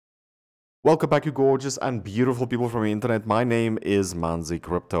Welcome back, you gorgeous and beautiful people from the internet. My name is Manzi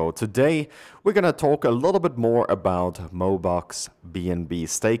Crypto. Today, we're going to talk a little bit more about Mbox-BNB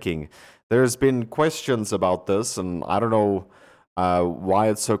staking. There's been questions about this, and I don't know why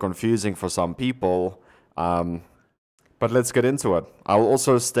it's so confusing for some people, but let's get into it. I'll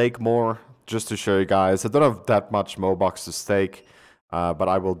also stake more just to show you guys. I don't have that much Mbox to stake, but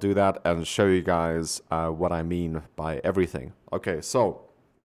I will do that and show you guys what I mean by everything. Okay, so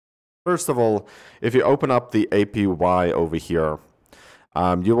first of all, if you open up the APY over here,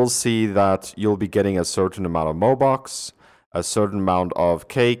 you will see that you'll be getting a certain amount of Mbox, a certain amount of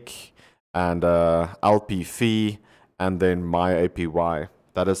cake, and LP fee, and then my APY.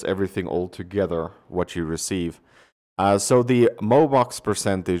 That is everything all together, what you receive. So the Mbox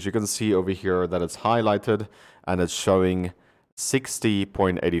percentage, you can see over here that it's highlighted, and it's showing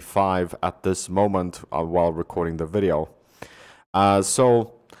 60.85 at this moment while recording the video.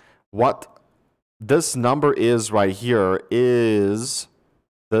 So what this number is right here is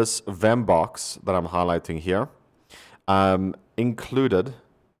this Mbox that I'm highlighting here, included.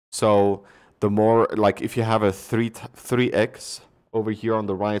 So the more, like if you have a 3x over here on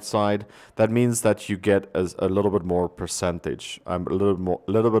the right side, that means that you get a little bit more percentage, a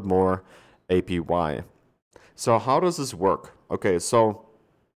little bit more APY. So how does this work? Okay, so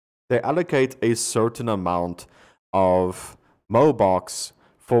they allocate a certain amount of Mbox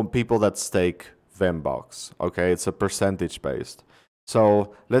for people that stake Mbox. Okay, it's a percentage based.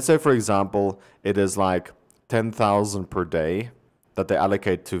 So let's say, for example, it is like 10,000 per day that they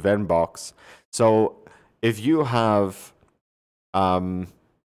allocate to Mbox. So if you have,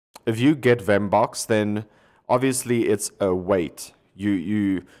 if you get Mbox, then obviously it's a weight.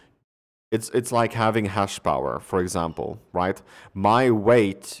 It's like having hash power, for example, right? My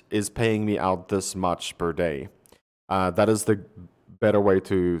weight is paying me out this much per day. That is the better way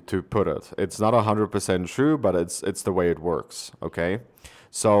to put it. It's not 100% true, but it's the way it works. Okay,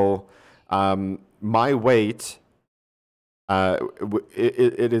 so my weight,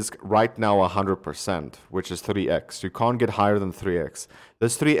 it is right now 100%, which is 3x. You can't get higher than 3x.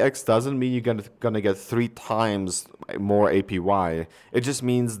 This 3x doesn't mean you're gonna get 3 times more APY. It just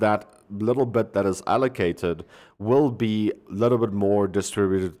means that little bit that is allocated will be a little bit more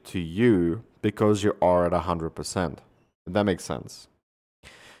distributed to you because you are at 100%. That makes sense.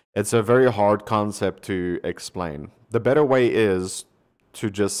 It's a very hard concept to explain. The better way is to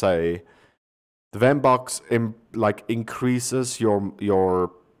just say the Mbox increases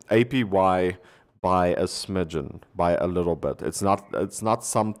your APY by a smidgen, by a little bit. It's not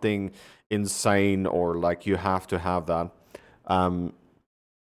something insane or like you have to have that.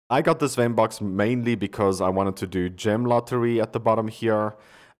 I got this Mbox mainly because I wanted to do gem lottery at the bottom here,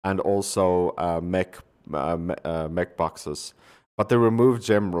 and also mech boxes. But they removed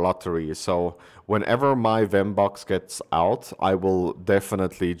gem lottery, so whenever my Mbox gets out, I will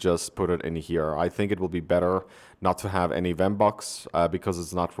definitely just put it in here. I think it will be better not to have any Mbox because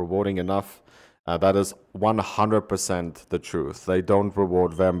it's not rewarding enough. That is 100% the truth. They don't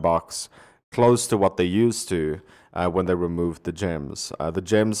reward Mbox close to what they used to when they removed the gems. The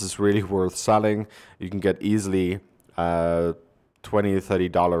gems is really worth selling. You can get easily $20,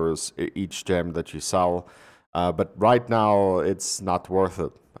 $30 each gem that you sell. But right now, it's not worth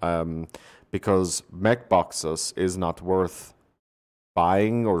it because mech boxes is not worth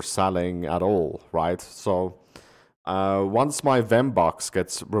buying or selling at all, right? So once my Mbox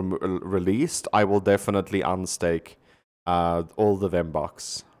gets released, I will definitely unstake all the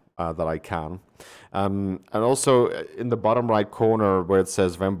Mbox that I can. And also in the bottom right corner where it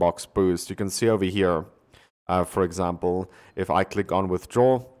says Mbox Boost, you can see over here, for example, if I click on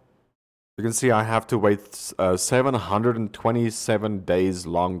withdraw, you can see I have to wait 727 days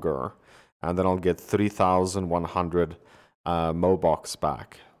longer, and then I'll get 3,100 Mbox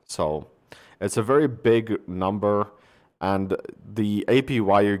back. So it's a very big number, and the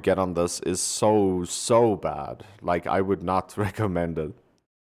APY you get on this is so bad. Like, I would not recommend it.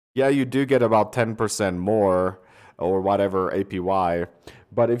 Yeah, you do get about 10% more or whatever APY,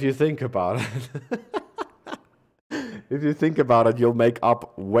 but if you think about it, if you think about it, you'll make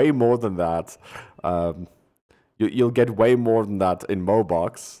up way more than that. You'll get way more than that in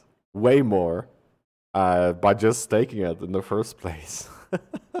Mbox, way more, by just staking it in the first place.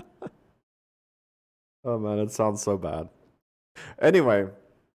 Oh man, it sounds so bad. Anyway,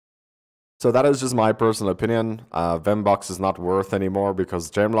 so that is just my personal opinion. Mbox is not worth anymore because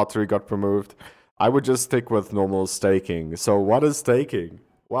Gem Lottery got removed. I would just stick with normal staking. So what is staking?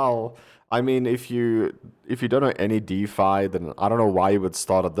 Well, I mean, if you don't know any DeFi, then I don't know why you would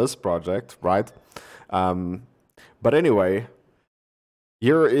start at this project, right? But anyway,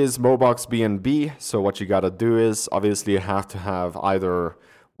 Here is Mbox-BNB. So what you got to do is obviously you have to have either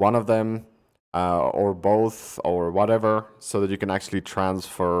one of them or both or whatever, so that you can actually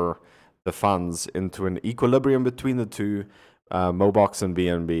transfer the funds into an equilibrium between the two, Mbox and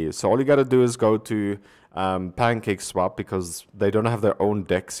BNB. So all you got to do is go to PancakeSwap, because they don't have their own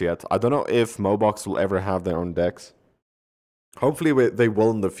DEX yet. I don't know if Mbox will ever have their own DEX. Hopefully they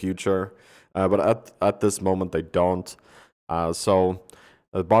will in the future, but at this moment they don't. So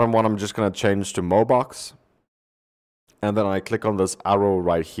the bottom one I'm just going to change to Mbox. And then I click on this arrow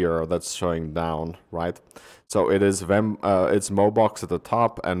right here that's showing down, right? So it is it's Mbox at the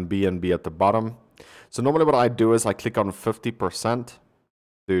top and BNB at the bottom. So normally what I do is I click on 50%.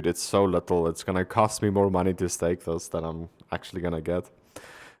 Dude, it's so little. It's going to cost me more money to stake this than I'm actually going to get.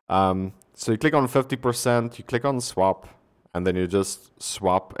 So you click on 50%, you click on swap, and then you just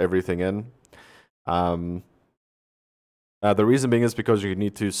swap everything in. The reason being is because you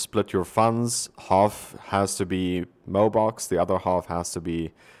need to split your funds. Half has to be Mbox, the other half has to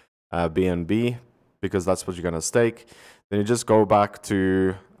be BNB, because that's what you're going to stake. Then you just go back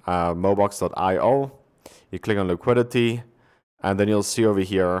to Mbox.io, you click on liquidity, and then you'll see over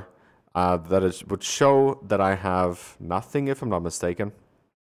here that it would show that I have nothing, if I'm not mistaken.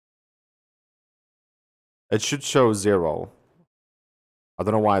 It should show 0. I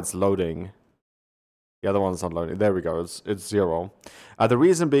don't know why it's loading. The other one's not loading. There we go. It's 0. The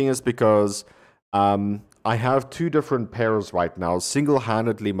reason being is because I have two different pairs right now.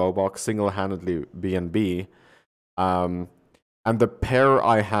 Single-handedly Mbox, single-handedly BNB. And the pair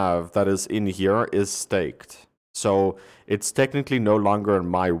I have that is in here is staked. So it's technically no longer in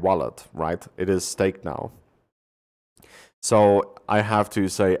my wallet, right? It is staked now. So I have to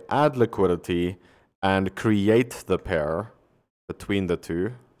say add liquidity and create the pair between the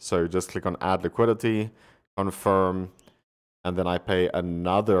two. So just click on add liquidity, confirm, and then I pay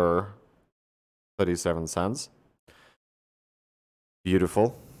another 37 cents.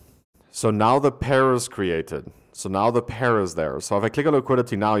 Beautiful. So now the pair is created. So now the pair is there. So if I click on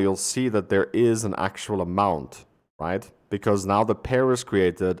liquidity now, you'll see that there is an actual amount, right? Because now the pair is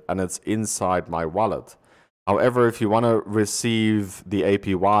created and it's inside my wallet. However, if you want to receive the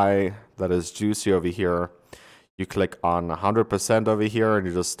APY that is juicy over here, you click on 100% over here and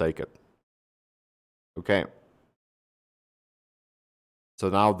you just stake it. Okay. So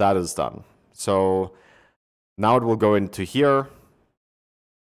now that is done. So now it will go into here.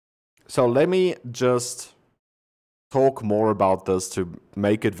 So let me just talk more about this to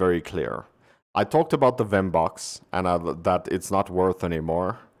make it very clear. I talked about the Mbox and that it's not worth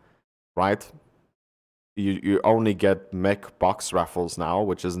anymore, right? You only get mech box raffles now,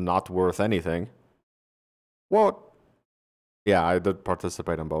 which is not worth anything. What? Yeah, I did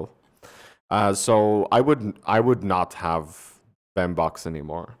participate in both. So I would not have Mbox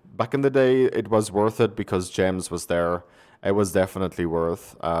anymore. Back in the day, it was worth it because Gems was there. It was definitely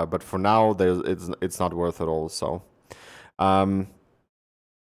worth. But for now, it's not worth it all. So I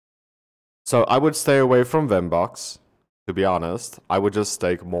would stay away from Mbox. To be honest, I would just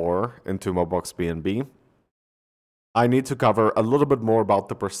stake more into Mbox-BNB. I need to cover a little bit more about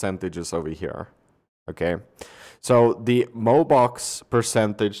the percentages over here. Okay, so the Mbox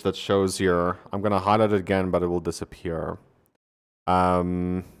percentage that shows here, I'm going to highlight it again, but it will disappear.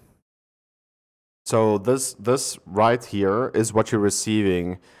 So this right here is what you're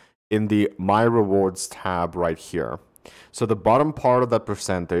receiving in the My Rewards tab right here. So the bottom part of that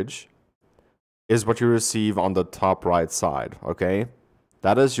percentage is what you receive on the top right side, okay?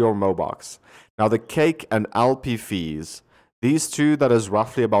 That is your Mbox. Now the cake and LP fees, these two, that is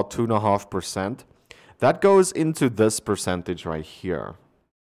roughly about 2.5%. That goes into this percentage right here.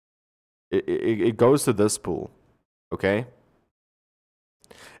 It goes to this pool, okay?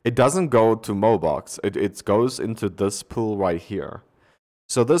 It doesn't go to Mbox. It goes into this pool right here.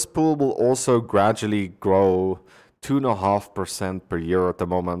 So this pool will also gradually grow 2.5% per year at the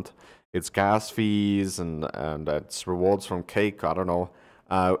moment. It's gas fees and it's rewards from cake. I don't know.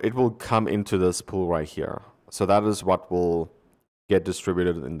 It will come into this pool right here. So that is what will get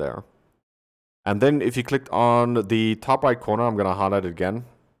distributed in there. And then if you click on the top right corner, I'm going to highlight it again,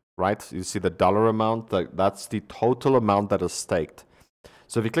 right? You see the dollar amount, that's the total amount that is staked.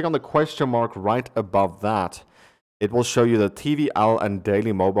 So if you click on the question mark right above that, it will show you the TVL and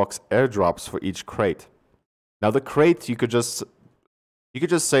daily Mbox airdrops for each crate. Now the crate, you could just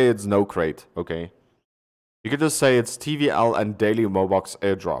say it's no crate, okay? You could just say it's TVL and daily Mbox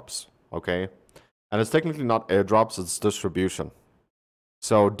airdrops, okay? And it's technically not airdrops, it's distribution.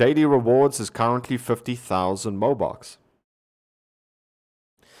 So daily rewards is currently 50,000 Mbox.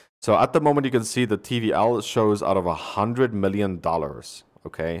 So at the moment you can see the TVL shows out of $100 million,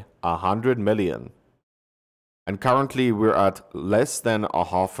 okay? 100 million. And currently we're at less than a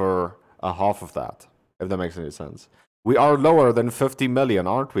half of that, if that makes any sense. We are lower than 50 million,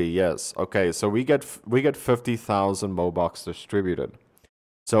 aren't we? Yes. Okay, so we get 50,000 MOBOX distributed.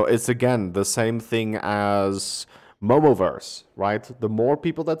 So it's again the same thing as Momoverse, right? The more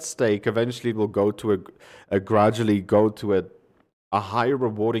people that stake, eventually it will go to gradually go to a higher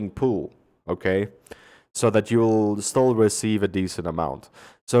rewarding pool, okay? So that you'll still receive a decent amount.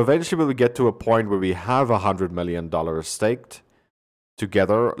 So eventually we'll get to a point where we have $100 million staked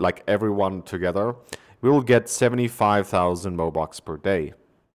together, like everyone together. We will get 75,000 MOBOX per day.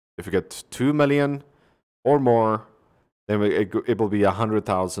 If you get 2 million or more, then it will be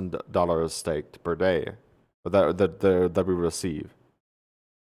 $100,000 staked per day that we receive.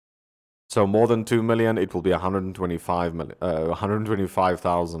 So more than 2 million, it will be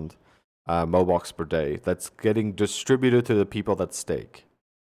 125,000 MOBOX per day. That's getting distributed to the people that stake.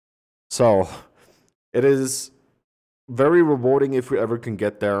 So it is very rewarding if we ever can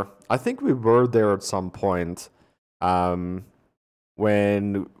get there. I think we were there at some point when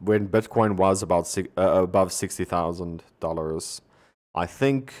Bitcoin was about above $60,000. I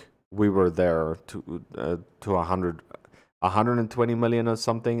think we were there to 120 million or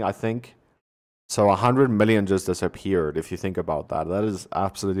something, I think. So 100 million just disappeared. If you think about that, that is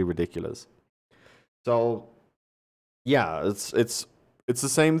absolutely ridiculous. So yeah, it's the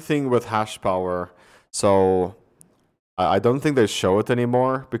same thing with hash power. So I don't think they show it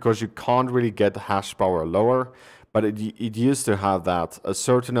anymore because you can't really get hash power lower. But it used to have that a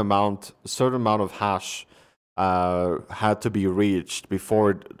certain amount of hash had to be reached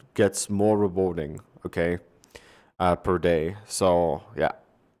before it gets more rewarding. Okay, per day. So yeah,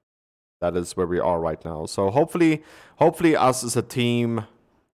 that is where we are right now. So hopefully us as a team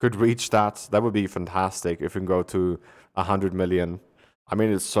could reach that. That would be fantastic if we can go to 100 million. I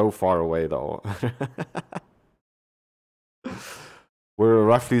mean, it's so far away though. We're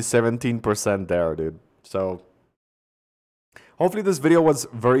roughly 17% there, dude. So hopefully this video was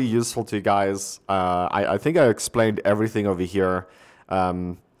very useful to you guys. I think I explained everything over here.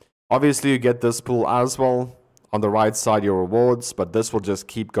 Obviously, you get this pool as well. On the right side, your rewards, but this will just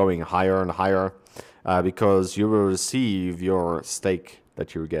keep going higher and higher because you will receive your stake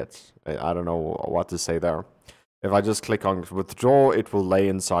that you get. I don't know what to say there. If I just click on withdraw, it will lay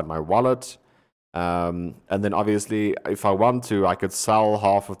inside my wallet. And then obviously, if I want to, I could sell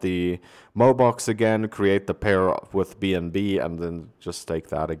half of the MOBOX again, create the pair with BNB, and then just stake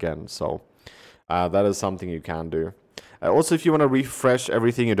that again. So that is something you can do. Also, if you want to refresh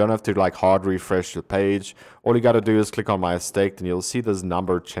everything, you don't have to like hard refresh the page. All you got to do is click on my staked, and you'll see this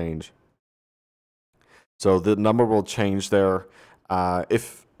number change. So the number will change there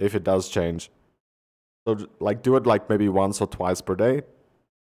if it does change. So like do it like maybe once or twice per day.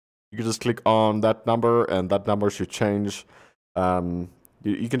 You can just click on that number, and that number should change. You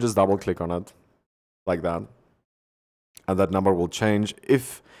can just double click on it like that, and that number will change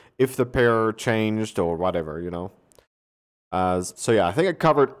if the pair changed or whatever, you know. So yeah, I think I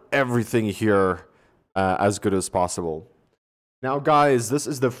covered everything here as good as possible. Now, guys, this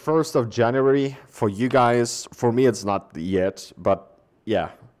is the 1st of January for you guys. For me, it's not yet, but yeah.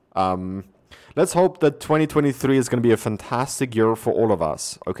 Let's hope that 2023 is going to be a fantastic year for all of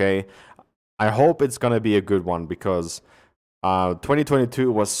us, okay? I hope it's going to be a good one because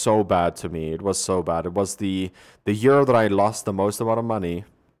 2022 was so bad to me. It was so bad. It was the year that I lost the most amount of money,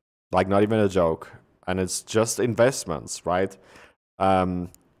 like not even a joke. And it's just investments, right? I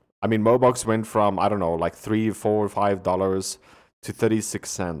mean, MOBOX went from, I don't know, like $3, $4, $5 to 36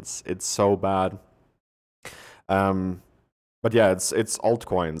 cents. It's so bad. But yeah, it's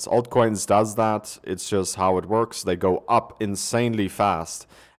altcoins. Altcoins does that. It's just how it works. They go up insanely fast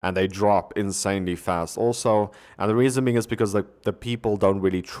and they drop insanely fast also. And the reason being is because the people don't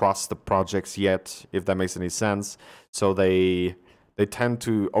really trust the projects yet, if that makes any sense. So they tend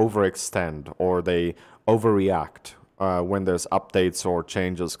to overextend or they overreact when there's updates or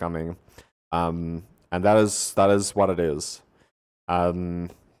changes coming. And that is what it is.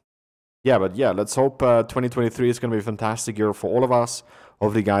 Yeah, but yeah, let's hope 2023 is going to be a fantastic year for all of us.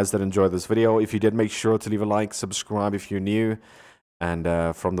 Hopefully, guys, that enjoyed this video. If you did, make sure to leave a like, subscribe if you're new. And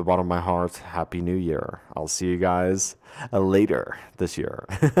from the bottom of my heart, Happy New Year. I'll see you guys later this year.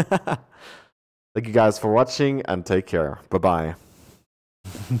 Thank you guys for watching and take care. Bye-bye.